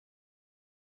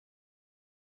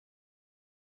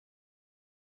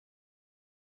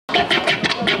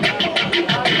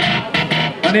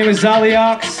My name is Ollie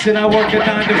Ox, and I work a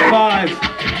 9 to 5.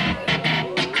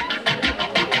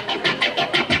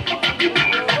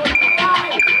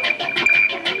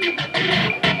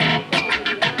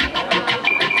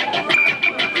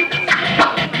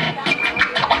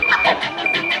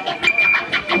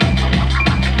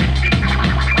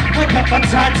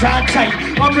 Tight,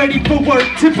 I'm ready for work.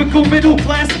 Typical middle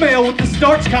class male with the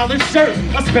starch collar shirt.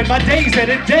 I spend my days at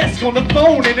a desk, on the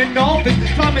phone, in an office,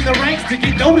 climbing the ranks to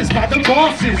get noticed by the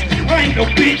bosses. I ain't no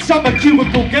bitch, I'm a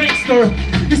cubicle gangster.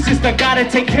 It's just I gotta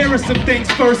take care of some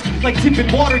things first, like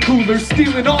tipping water coolers,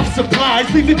 stealing off supplies,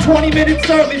 leaving 20 minutes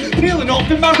early, peeling off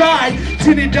in my ride.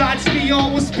 Tinted Dodge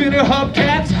Neon with spinner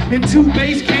hubcaps and 2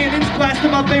 bass cannons,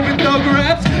 blasting my favorite thug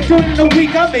raps. During the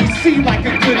week I may seem like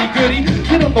a goody-goody,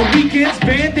 then on the weekends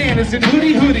bandanas and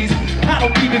hoodies. I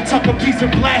don't need to tuck a piece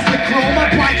of plastic chrome, I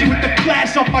blind you with the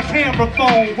flash off my camera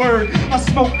phone. Word, I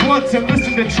smoke blunts and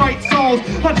listen to trite songs.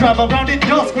 I drive around at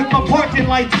dusk with my parking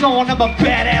lights on. I'm a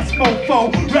badass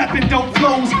mofo, rapping dope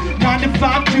flows. 9 to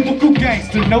 5 cubicle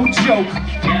gangster, no joke.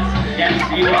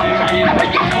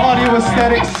 Audio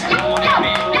aesthetics.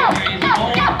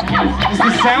 Is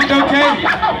the sound okay?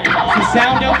 Is the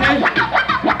sound okay?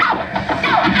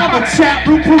 I'm a chat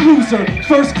room peruser,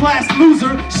 first class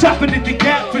loser, shopping at the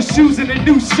Gap for shoes and a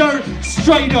new shirt.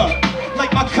 Straight up,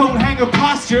 like my coat hanger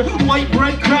posture, white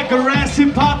bread cracker ass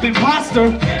hip hop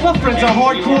imposter. My friends are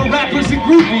hardcore rappers and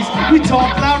groupies. We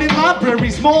talk loud in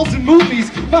libraries, malls and movies.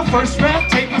 My first rap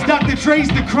tape was Dr. Dre's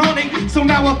The Chronic, so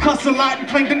now I cuss a lot and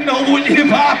claim to know what hip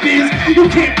hop is. You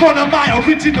can't front on my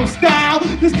original style.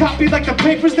 This copy like the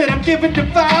papers that I'm given to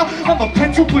file. I'm a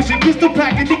pencil pushing, pistol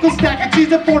packing, nickel stacking,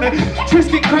 cheese up for the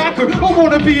Tristan cracker. I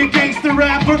wanna be a gangster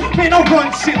rapper, man. I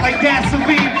run shit like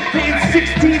gasoline, hitting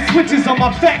 16 switches on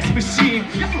my fax machine.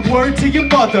 Word to your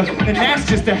mother, and that's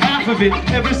just a half of it.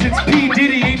 Ever since P.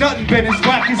 Diddy, ain't nothing been as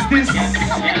whack as this. Give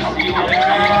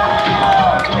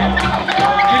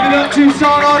it up,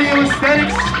 Tucson Audio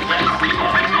Aesthetics.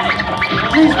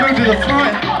 Please move to the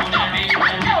front.